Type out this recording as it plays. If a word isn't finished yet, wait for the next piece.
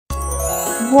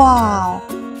Wow,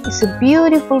 it's a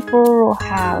beautiful Pororo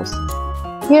house.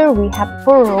 Here we have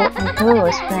Pororo and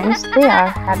Pororo's friends. They are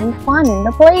having fun in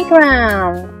the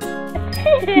playground.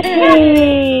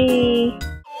 Yay!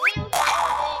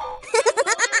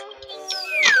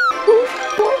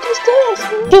 What is this?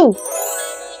 Two.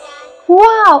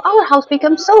 Wow, our house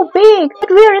becomes so big,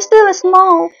 but we are still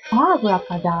small.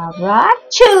 Abracadabra,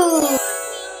 choo!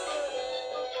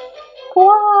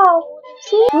 Wow,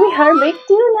 see, we are big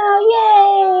too now,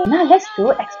 yay! Now let's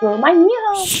go explore my new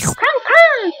house. Crong,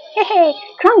 Crong! Hey,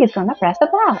 Crong is gonna press the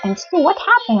bell and see what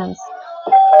happens.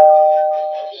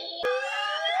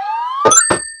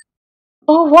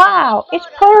 Oh wow, it's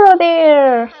Pororo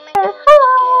there.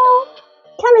 Hello!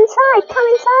 Come inside, come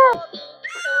inside.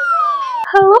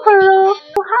 Hello, Pororo.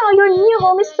 Wow, your new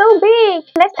home is so big.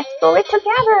 Let's explore it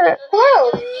together.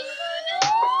 Wow!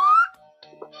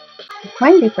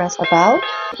 When we press the bell,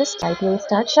 the light will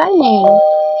start shining.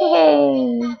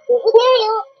 Yay!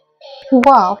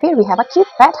 Wow, here we have a cute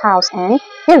pet house and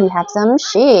here we have some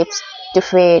sheep to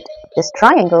feed. This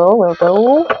triangle will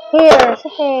go here.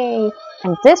 Hey!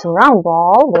 And this round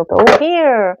ball will go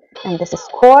here. And this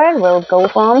square will go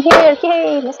from here.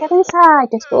 Yay! Let's get inside.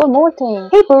 Let's explore more things.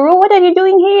 Hey, Pororo, what are you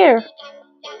doing here?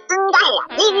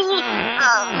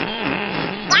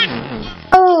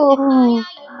 Oh,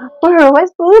 Pororo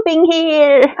was pooping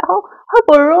here. Oh,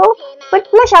 Pororo, but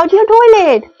flush out your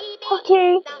toilet.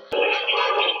 Okay.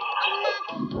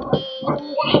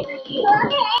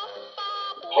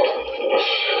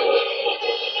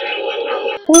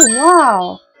 Oh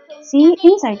wow! See,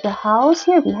 inside the house,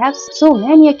 here we have so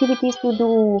many activities to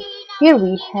do. Here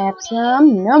we have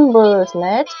some numbers.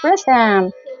 Let's press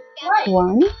them.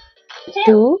 1,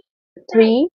 2,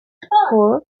 3,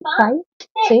 4, 5,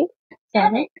 6,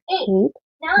 7, 8,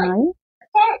 9,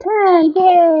 10.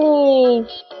 Yay!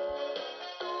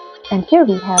 And here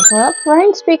we have a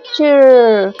friend's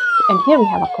picture. And here we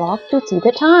have a clock to see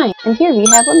the time. And here we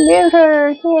have a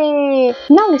mirror. Yay!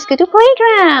 Now let's go to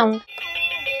playground.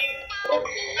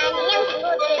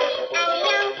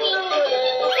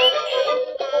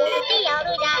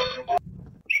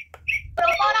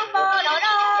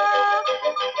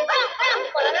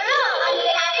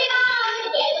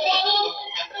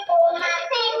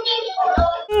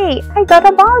 Hey, I got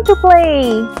a ball to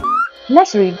play.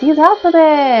 Let's read these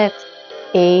alphabets.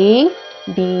 A,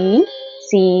 B,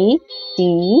 C,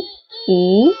 D,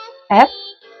 E, F,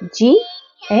 G,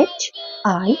 H,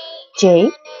 I,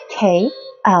 J, K,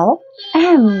 L,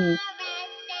 M,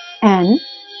 N,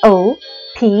 O,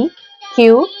 P,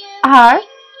 Q, R,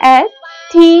 S,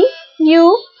 T,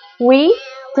 U, V,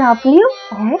 W,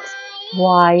 X,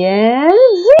 Y, and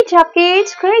Z. Great job,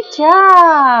 kids! Great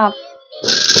job!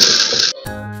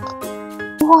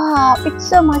 Wow, it's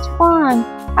so much fun.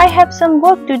 I have some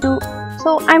work to do,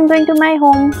 so I'm going to my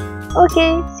home.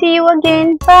 Okay, see you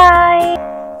again. Bye.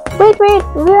 Wait,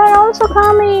 we are also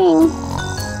coming.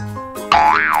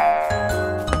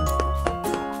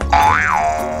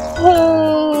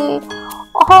 Hey,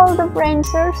 all the friends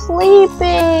are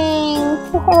sleeping.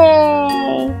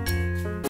 Hey.